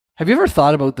Have you ever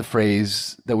thought about the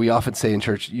phrase that we often say in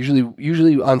church,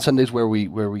 usually on Sundays where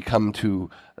we come to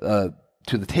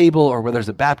the table or where there's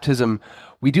a baptism,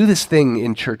 we do this thing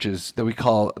in churches that we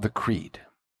call the creed.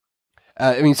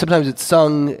 Sometimes it's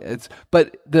sung,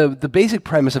 but the basic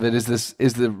premise of it is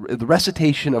the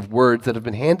recitation of words that have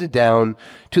been handed down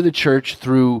to the church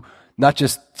through not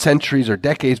just centuries or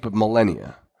decades, but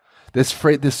millennia. This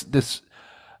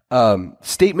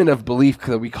statement of belief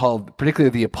that we call, particularly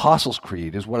the Apostles'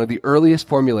 Creed, is one of the earliest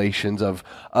formulations of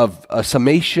a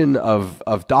summation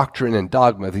of doctrine and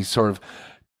dogma. These sort of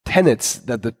tenets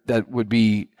that would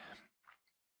be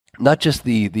not just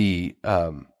the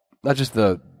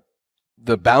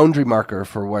boundary marker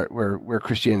for where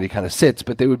Christianity kind of sits,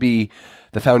 but they would be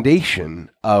the foundation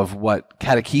of what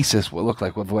catechesis will look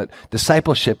like, of what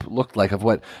discipleship looked like, of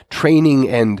what training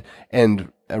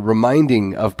and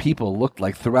reminding of people looked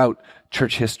like throughout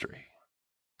church history.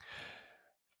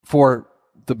 For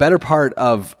the better part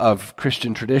of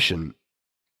Christian tradition,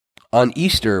 on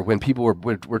Easter, when people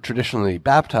were traditionally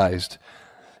baptized,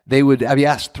 they would be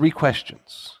asked 3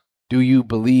 questions. Do you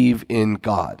believe in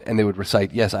God? And they would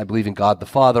recite, yes, I believe in God the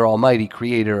Father Almighty,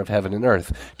 creator of heaven and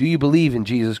earth. Do you believe in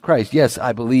Jesus Christ? Yes,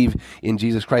 I believe in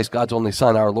Jesus Christ, God's only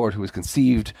Son, our Lord, who was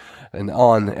conceived, and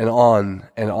on and on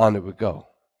and on it would go.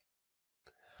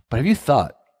 But have you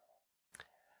thought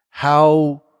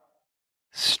how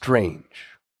strange,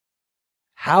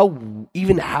 how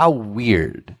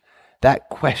weird that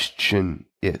question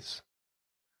is?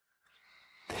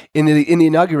 In the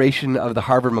inauguration of the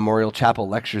Harvard Memorial Chapel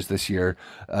lectures this year,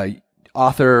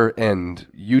 author and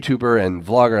YouTuber and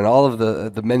vlogger and all of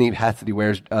the many hats that he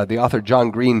wears, the author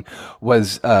John Green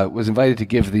was invited to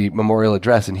give the memorial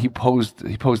address, and he posed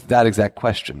that exact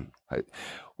question.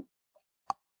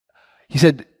 He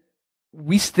said,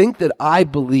 "We think that I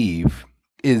believe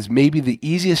is maybe the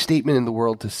easiest statement in the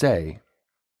world to say,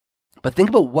 but think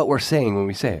about what we're saying when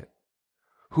we say it.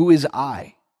 Who is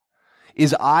I?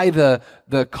 Is I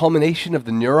the culmination of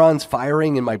the neurons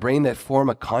firing in my brain that form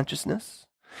a consciousness?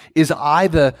 Is I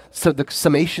the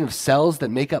summation of cells that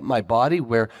make up my body,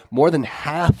 where more than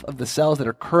half of the cells that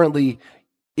are currently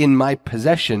in my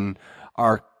possession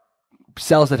are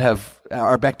cells that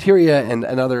are bacteria and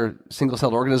other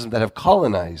single-celled organisms that have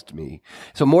colonized me?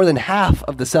 So more than half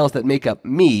of the cells that make up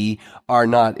me are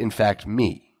not, in fact,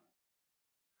 me.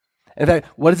 In fact,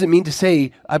 what does it mean to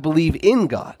say, I believe in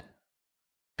God?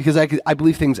 Because I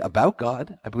believe things about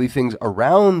God, I believe things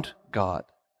around God,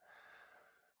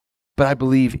 but I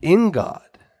believe in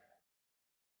God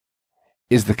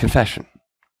is the confession.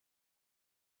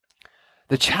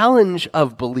 The challenge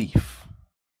of belief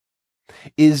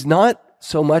is not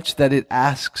so much that it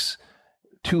asks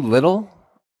too little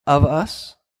of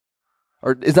us,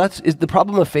 or the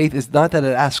problem of faith is not that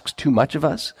it asks too much of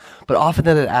us, but often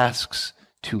that it asks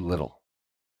too little.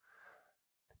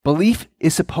 Belief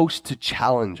is supposed to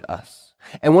challenge us.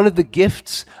 And one of the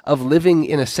gifts of living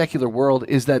in a secular world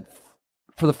is that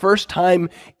for the first time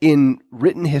in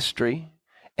written history,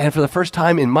 and for the first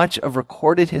time in much of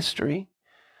recorded history,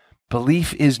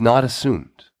 belief is not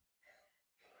assumed.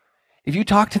 If you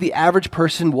talk to the average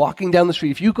person walking down the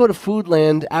street, if you go to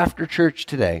Foodland after church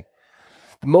today,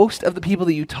 most of the people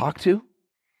that you talk to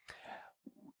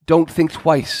don't think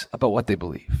twice about what they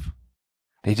believe.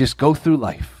 They just go through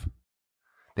life.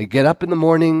 They get up in the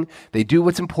morning, they do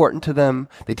what's important to them,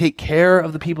 they take care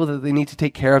of the people that they need to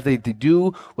take care of, they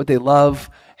do what they love,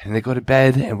 and they go to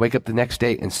bed and wake up the next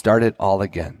day and start it all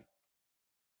again.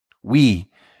 We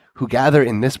who gather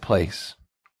in this place,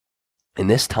 in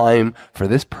this time, for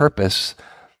this purpose,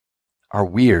 are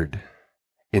weird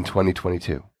in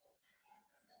 2022.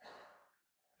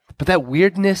 But that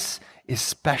weirdness is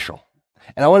special.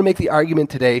 And I want to make the argument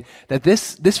today that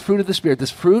this fruit of the Spirit,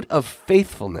 this fruit of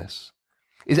faithfulness,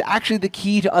 is actually the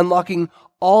key to unlocking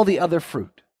all the other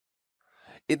fruit.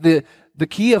 The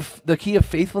key of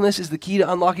faithfulness is the key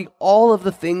to unlocking all of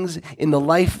the things in the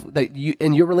life that you,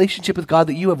 in your relationship with God,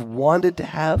 that you have wanted to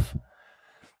have,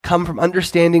 come from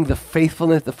understanding the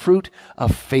faithfulness, the fruit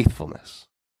of faithfulness.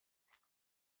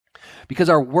 Because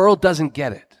our world doesn't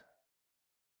get it.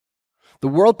 The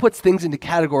world puts things into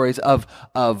categories of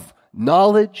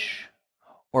knowledge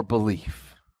or belief.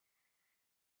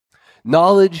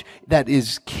 Knowledge that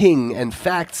is king, and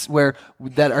facts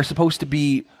that are supposed to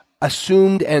be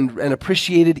assumed and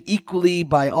appreciated equally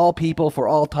by all people for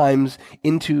all times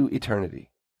into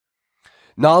eternity.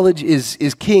 Knowledge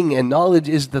is king, and knowledge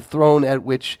is the throne at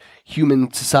which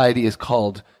human society is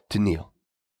called to kneel.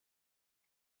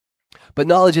 But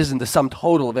knowledge isn't the sum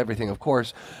total of everything, of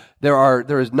course.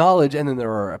 There is knowledge, and then there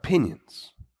are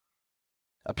opinions.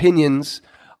 Opinions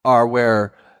are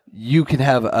where you can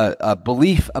have a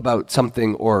belief about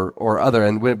something or other,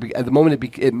 and at the moment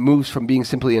it moves from being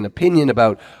simply an opinion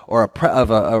about or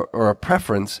a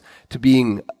preference to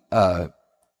being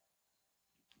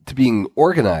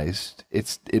organized.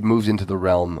 It moves into the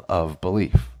realm of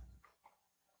belief.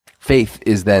 Faith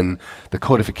is then the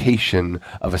codification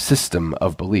of a system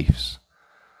of beliefs.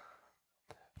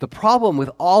 The problem with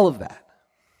all of that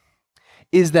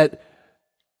is that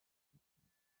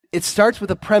it starts with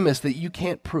a premise that you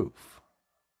can't prove.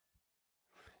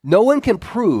 No one can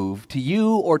prove to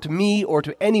you or to me or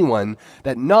to anyone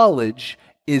that knowledge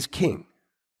is king.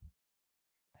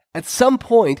 At some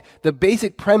point, the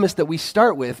basic premise that we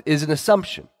start with is an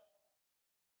assumption.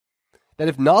 That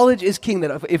if knowledge is king,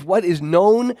 that if what is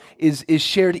known is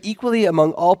shared equally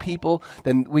among all people,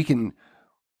 then we can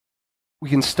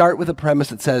start with a premise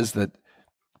that says that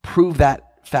prove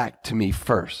that fact to me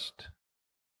first.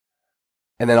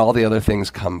 And then all the other things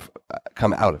come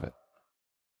out of it.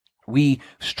 We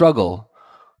struggle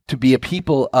to be a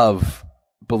people of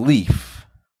belief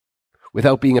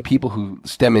without being a people who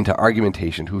stem into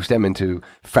argumentation, who stem into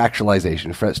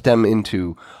fractionalization, stem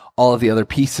into all of the other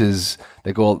pieces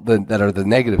that are the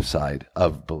negative side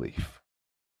of belief.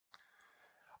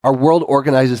 Our world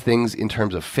organizes things in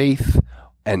terms of faith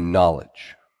and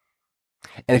knowledge.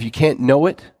 And if you can't know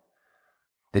it,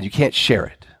 then you can't share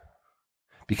it.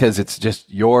 Because it's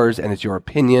just yours and it's your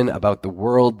opinion about the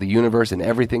world, the universe, and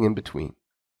everything in between.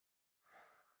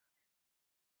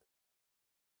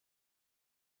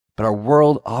 But our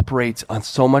world operates on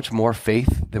so much more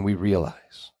faith than we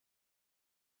realize.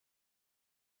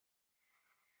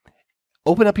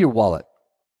 Open up your wallet,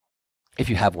 if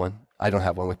you have one. I don't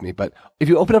have one with me, but if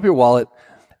you open up your wallet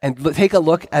and take a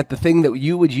look at the thing that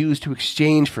you would use to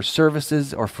exchange for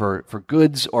services or for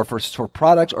goods or for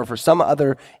products or for some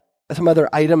other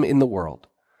item in the world.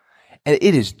 And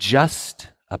it is just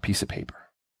a piece of paper.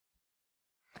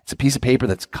 It's a piece of paper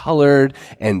that's colored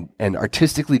and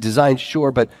artistically designed,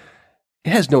 sure, but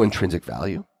it has no intrinsic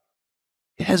value.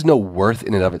 It has no worth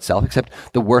in and of itself except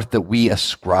the worth that we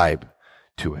ascribe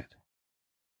to it.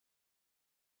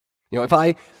 You know,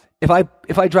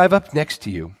 if I drive up next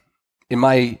to you in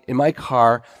my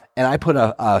car and I put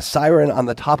a siren on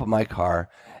the top of my car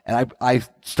and I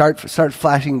start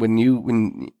flashing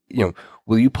when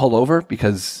will you pull over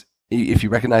because if you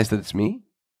recognize that it's me?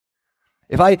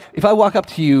 If I walk up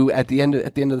to you at the end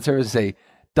of the service and say,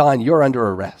 "Don, you're under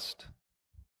arrest,"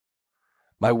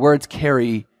 my words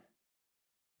carry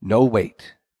no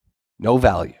weight, no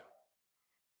value.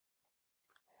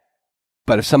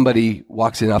 But if somebody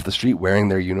walks in off the street wearing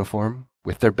their uniform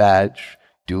with their badge,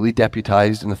 duly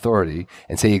deputized in authority,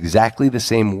 and say exactly the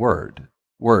same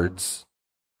words,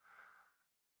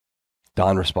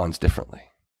 Don responds differently.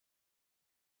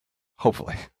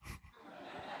 Hopefully.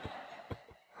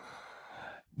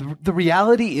 The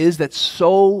reality is that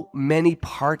so many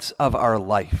parts of our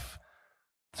life,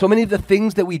 so many of the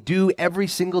things that we do every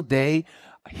single day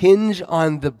hinge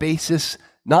on the basis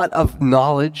not of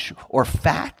knowledge or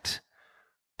fact,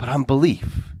 but on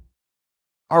belief.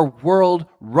 Our world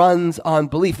runs on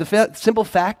belief. The simple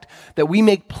fact that we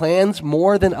make plans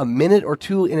more than a minute or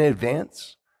two in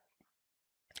advance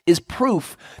is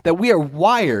proof that we are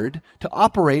wired to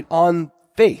operate on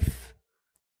faith.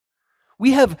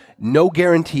 We have no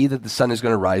guarantee that the sun is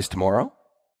going to rise tomorrow.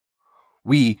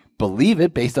 We believe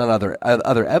it based on other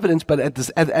evidence, but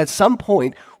at some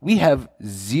point, we have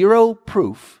zero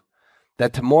proof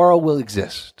that tomorrow will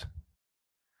exist.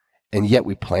 And yet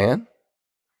we plan,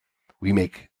 we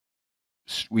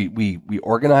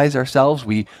organize ourselves,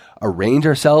 we arrange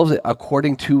ourselves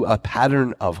according to a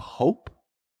pattern of hope.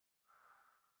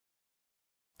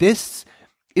 This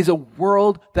is a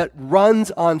world that runs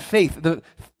on faith.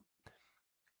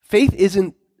 Faith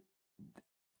isn't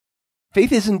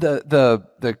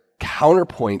the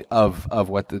counterpoint of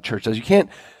what the church does.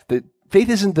 Faith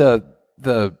isn't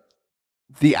the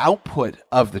output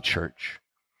of the church.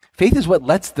 Faith is what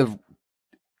lets the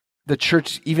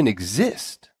church even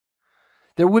exist.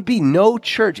 There would be no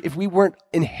church if we weren't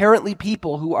inherently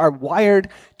people who are wired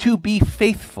to be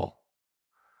faithful.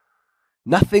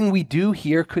 Nothing we do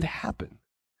here could happen.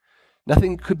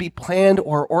 Nothing could be planned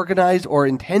or organized or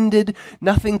intended.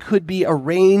 Nothing could be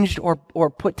arranged or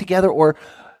put together or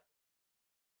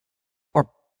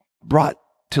brought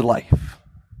to life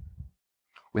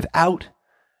without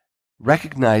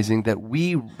recognizing that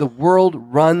the world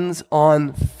runs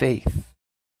on faith.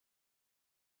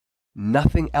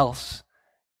 Nothing else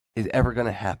is ever going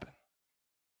to happen.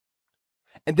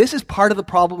 And this is part of the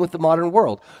problem with the modern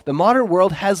world. The modern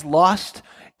world has lost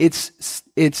its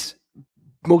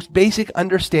most basic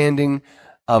understanding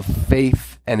of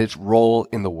faith and its role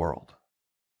in the world.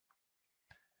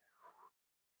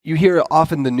 You hear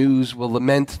often the news will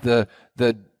lament the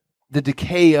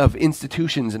decay of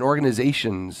institutions and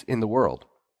organizations in the world,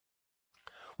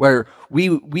 where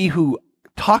we who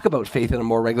talk about faith on a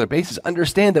more regular basis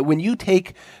understand that when you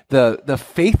take the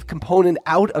faith component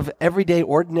out of everyday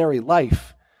ordinary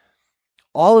life,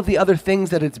 all of the other things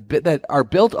that are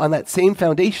built on that same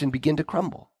foundation begin to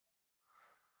crumble.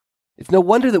 It's no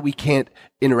wonder that we can't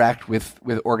interact with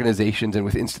organizations and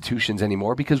with institutions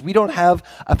anymore, because we don't have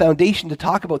a foundation to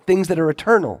talk about things that are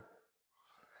eternal.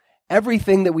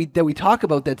 Everything that we talk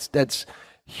about that's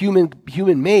human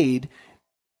made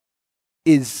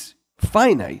is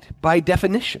finite by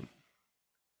definition.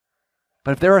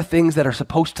 But if there are things that are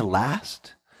supposed to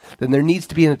last, then there needs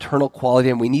to be an eternal quality,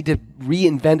 and we need to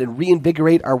reinvent and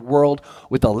reinvigorate our world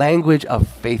with the language of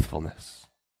faithfulness,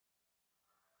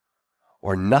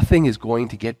 or nothing is going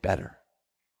to get better.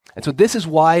 And so this is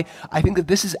why I think that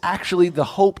this is actually the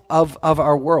hope of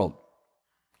our world.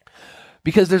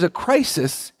 Because there's a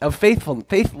crisis of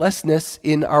faithlessness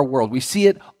in our world. We see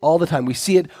it all the time. We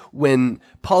see it when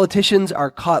politicians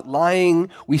are caught lying.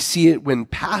 We see it when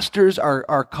pastors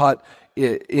are caught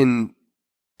in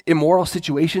immoral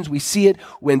situations. We see it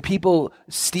when people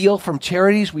steal from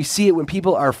charities. We see it when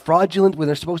people are fraudulent, when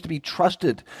they're supposed to be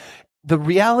trusted. The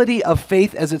reality of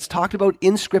faith, as it's talked about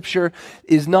in Scripture,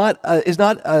 is not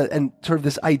and sort of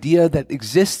this idea that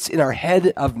exists in our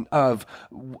head of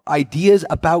ideas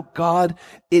about God.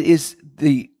 It is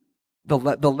the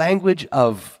language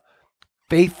of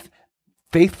faith,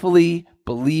 faithfully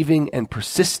believing and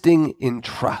persisting in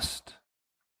trust.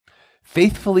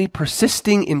 Faithfully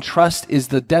persisting in trust is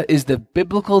the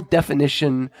biblical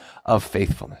definition of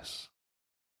faithfulness.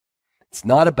 It's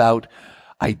not about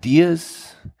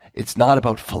ideas. It's not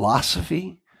about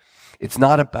philosophy. It's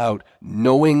not about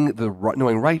knowing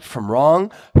right from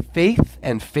wrong. Faith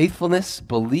and faithfulness,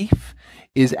 belief,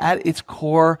 is at its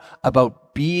core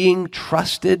about being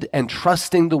trusted and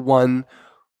trusting the one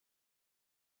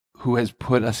who has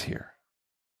put us here.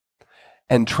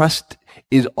 And trust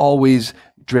is always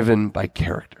driven by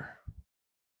character.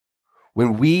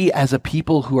 When we as a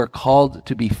people who are called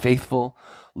to be faithful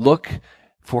look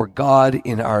for God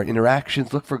in our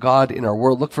interactions, look for God in our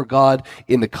world, look for God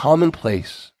in the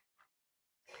commonplace,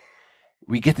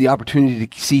 we get the opportunity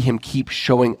to see him keep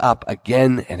showing up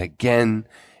again and again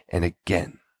and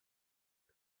again.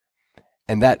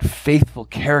 And that faithful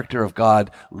character of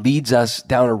God leads us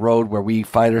down a road where we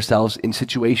find ourselves in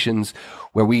situations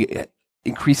where we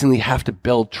increasingly have to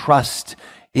build trust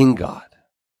in God.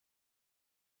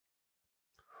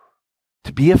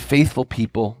 To be a faithful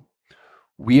people,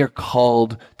 we are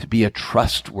called to be a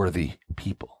trustworthy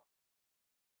people.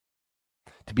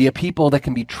 To be a people that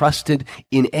can be trusted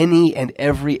in any and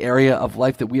every area of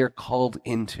life that we are called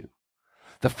into.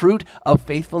 The fruit of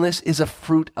faithfulness is a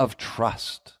fruit of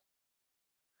trust.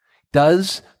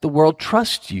 Does the world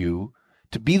trust you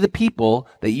to be the people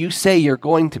that you say you're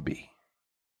going to be?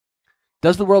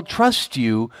 Does the world trust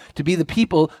you to be the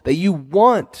people that you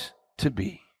want to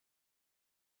be?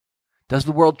 Does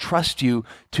the world trust you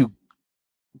to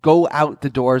go out the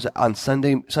doors on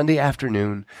Sunday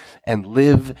afternoon and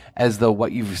live as though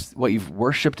what you've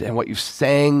worshipped and what you've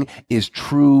sang is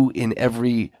true in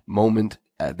every moment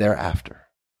thereafter?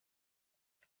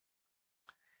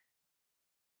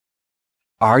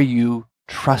 Are you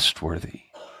trustworthy?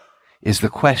 Is the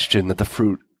question that the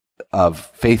fruit of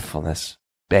faithfulness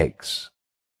begs.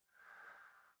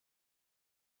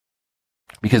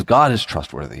 Because God is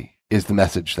trustworthy is the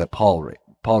message that Paul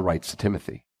writes to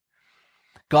Timothy.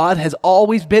 God has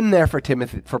always been there for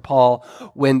Paul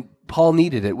when Paul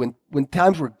needed it. When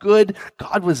times were good,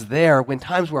 God was there. When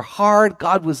times were hard,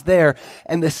 God was there.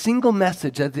 And the single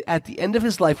message at the end of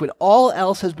his life, when all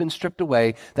else has been stripped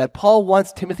away, that Paul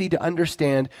wants Timothy to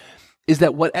understand is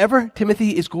that whatever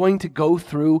Timothy is going to go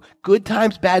through, good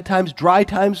times, bad times, dry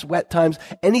times, wet times,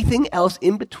 anything else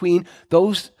in between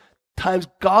those times,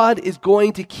 God is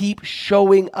going to keep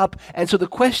showing up. And so the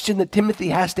question that Timothy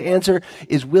has to answer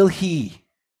is, will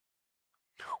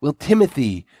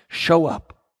Timothy show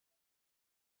up?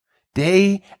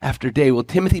 Day after day, will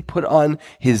Timothy put on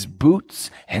his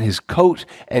boots and his coat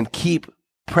and keep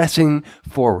pressing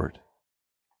forward?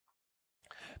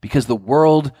 Because the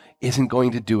world isn't going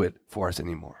to do it for us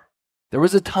anymore. There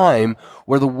was a time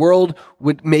where the world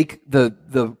would make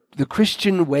the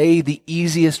Christian way the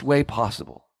easiest way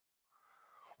possible.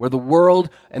 Where the world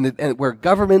and where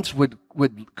governments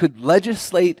could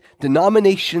legislate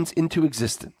denominations into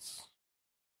existence.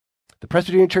 The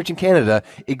Presbyterian Church in Canada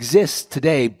exists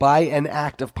today by an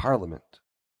act of Parliament.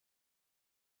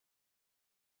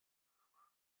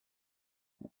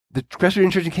 The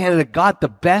Presbyterian Church in Canada got the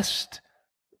best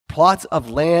plots of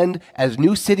land as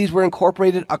new cities were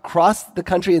incorporated across the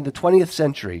country in the 20th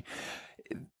century.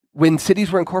 When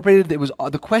cities were incorporated,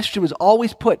 the question was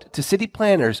always put to city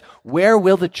planners, where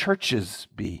will the churches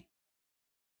be?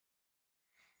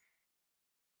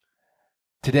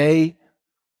 Today,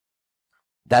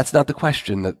 that's not the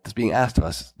question that's being asked of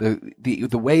us.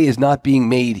 The way is not being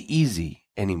made easy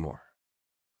anymore.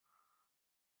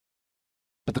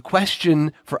 But the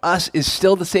question for us is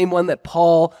still the same one that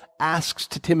Paul asks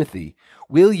to Timothy.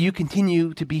 Will you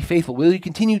continue to be faithful? Will you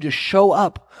continue to show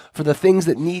up for the things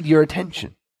that need your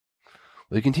attention?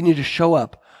 Will you continue to show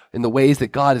up in the ways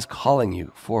that God is calling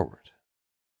you forward?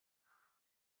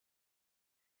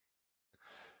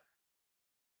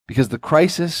 Because the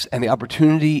crisis and the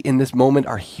opportunity in this moment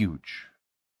are huge.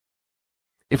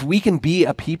 If we can be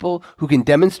a people who can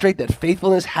demonstrate that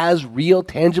faithfulness has real,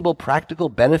 tangible, practical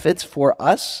benefits for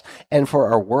us and for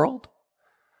our world,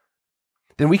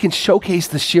 then we can showcase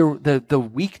the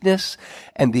weakness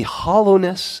and the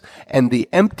hollowness and the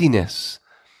emptiness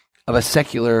of a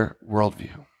secular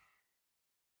worldview.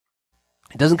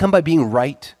 It doesn't come by being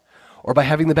right or by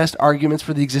having the best arguments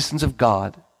for the existence of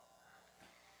God.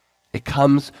 It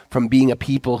comes from being a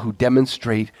people who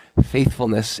demonstrate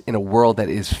faithfulness in a world that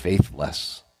is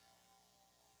faithless.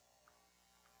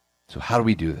 So how do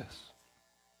we do this?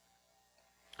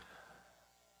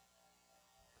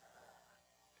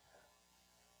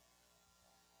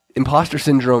 Imposter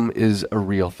syndrome is a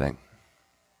real thing.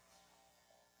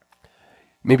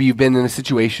 Maybe you've been in a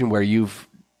situation where you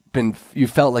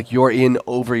felt like you're in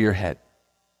over your head,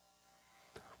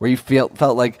 where you felt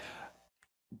like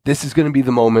this is going to be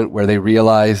the moment where they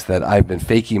realize that I've been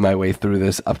faking my way through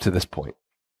this up to this point.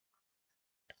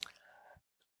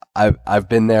 I've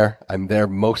been there. I'm there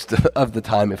most of the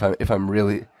time. If I'm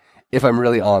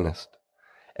really honest,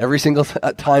 every single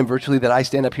time virtually that I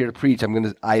stand up here to preach,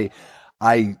 I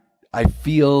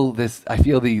feel this. I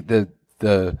feel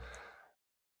the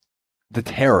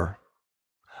terror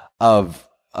of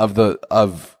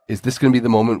is this going to be the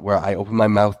moment where I open my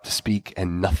mouth to speak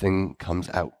and nothing comes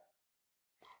out?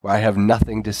 Where I have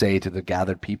nothing to say to the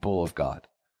gathered people of God.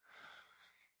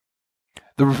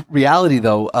 The reality,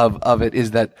 though, of it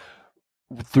is that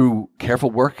through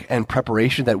careful work and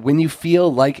preparation, that when you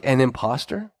feel like an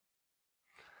imposter,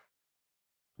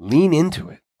 lean into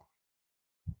it.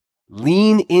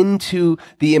 Lean into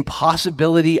the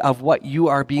impossibility of what you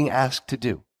are being asked to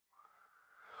do.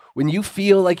 When you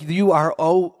feel like you are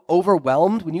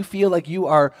overwhelmed, when you feel like you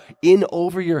are in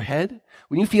over your head,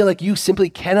 when you feel like you simply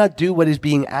cannot do what is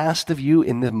being asked of you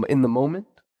in the moment,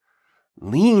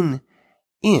 lean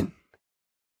in.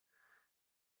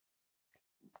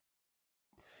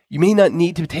 You may not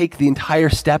need to take the entire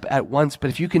step at once, but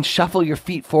if you can shuffle your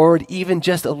feet forward even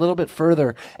just a little bit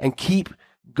further and keep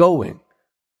going.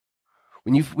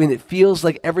 When it feels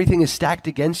like everything is stacked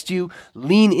against you,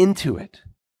 lean into it.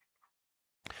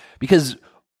 Because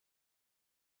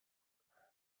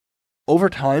over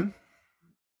time,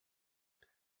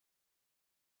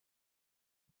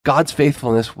 God's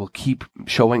faithfulness will keep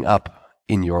showing up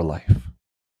in your life.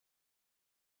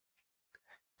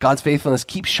 God's faithfulness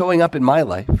keeps showing up in my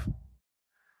life.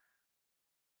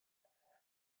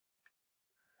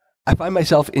 I find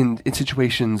myself in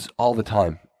situations all the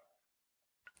time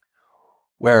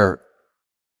where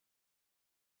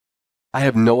I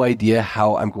have no idea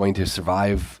how I'm going to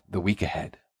survive the week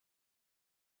ahead.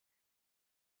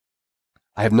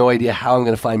 I have no idea how I'm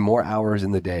going to find more hours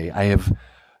in the day. I have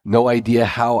no idea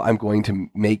how I'm going to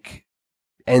make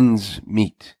ends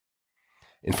meet.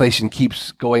 Inflation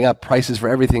keeps going up. Prices for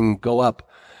everything go up.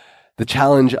 The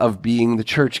challenge of being the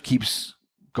church keeps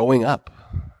going up.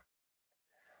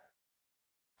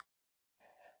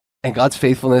 And God's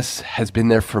faithfulness has been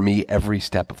there for me every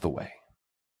step of the way.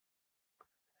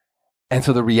 And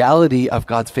so the reality of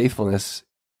God's faithfulness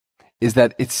is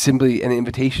that it's simply an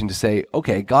invitation to say,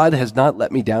 okay, God has not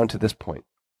let me down to this point.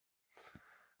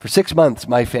 For 6 months,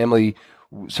 my family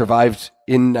survived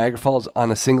in Niagara Falls on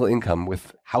a single income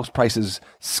with house prices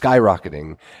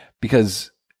skyrocketing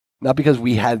not because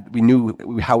we knew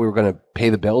how we were going to pay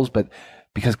the bills, but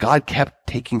because God kept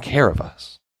taking care of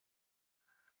us.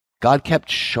 God kept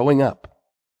showing up.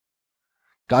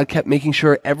 God kept making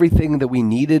sure everything that we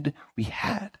needed, we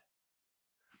had.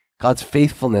 God's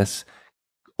faithfulness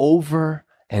over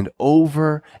and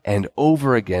over and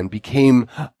over again became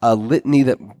a litany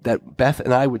that Beth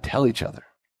and I would tell each other.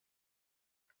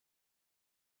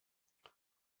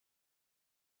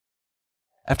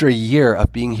 After a year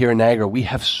of being here in Niagara, we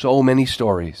have so many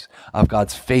stories of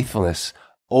God's faithfulness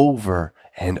over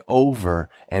and over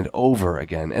and over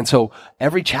again. And so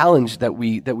every challenge that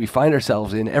we find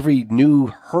ourselves in, every new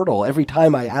hurdle, every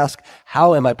time I ask,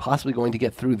 how am I possibly going to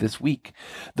get through this week?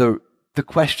 The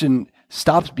question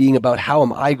stops being about how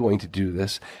am I going to do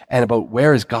this and about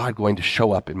where is God going to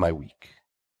show up in my week.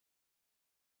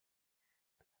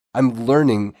 I'm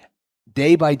learning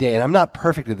day by day, and I'm not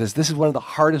perfect at this. This is one of the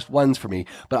hardest ones for me,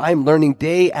 but I'm learning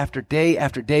day after day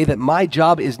after day that my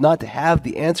job is not to have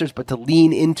the answers, but to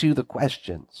lean into the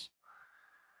questions,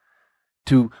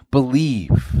 to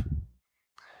believe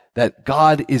that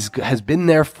God has been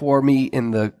there for me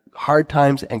in the hard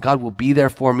times, and God will be there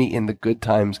for me in the good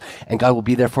times, and God will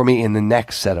be there for me in the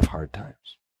next set of hard times.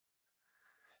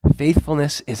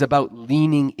 Faithfulness is about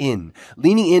leaning in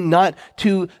not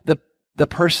to the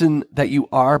person that you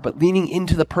are, but leaning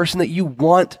into the person that you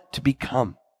want to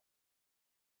become.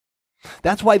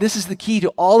 That's why this is the key to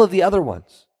all of the other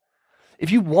ones.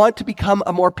 If you want to become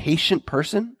a more patient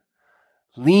person,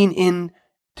 lean in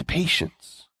to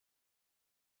patience.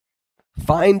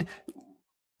 Find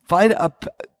a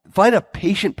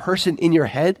patient person in your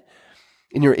head,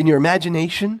 in your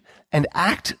imagination, and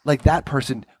act like that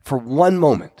person for one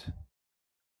moment.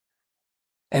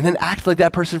 And then act like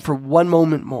that person for one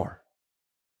moment more.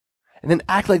 And then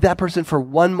act like that person for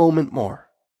one moment more.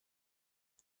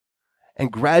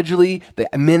 And gradually, the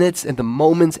minutes and the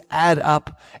moments add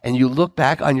up, and you look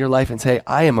back on your life and say,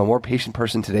 I am a more patient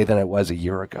person today than I was a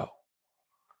year ago.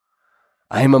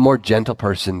 I am a more gentle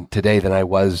person today than I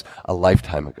was a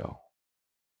lifetime ago.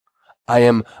 I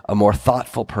am a more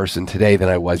thoughtful person today than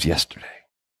I was yesterday.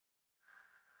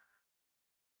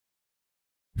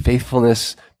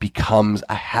 Faithfulness becomes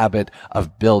a habit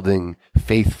of building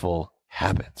faithful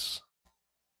habits.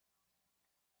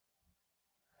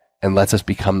 And lets us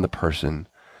become the person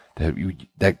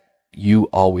that you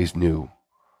always knew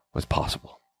was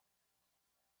possible.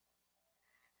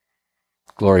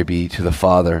 Glory be to the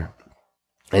Father,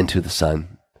 and to the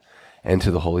Son, and to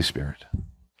the Holy Spirit.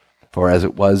 For as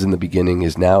it was in the beginning,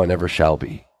 is now, and ever shall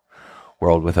be,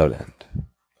 world without end.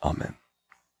 Amen.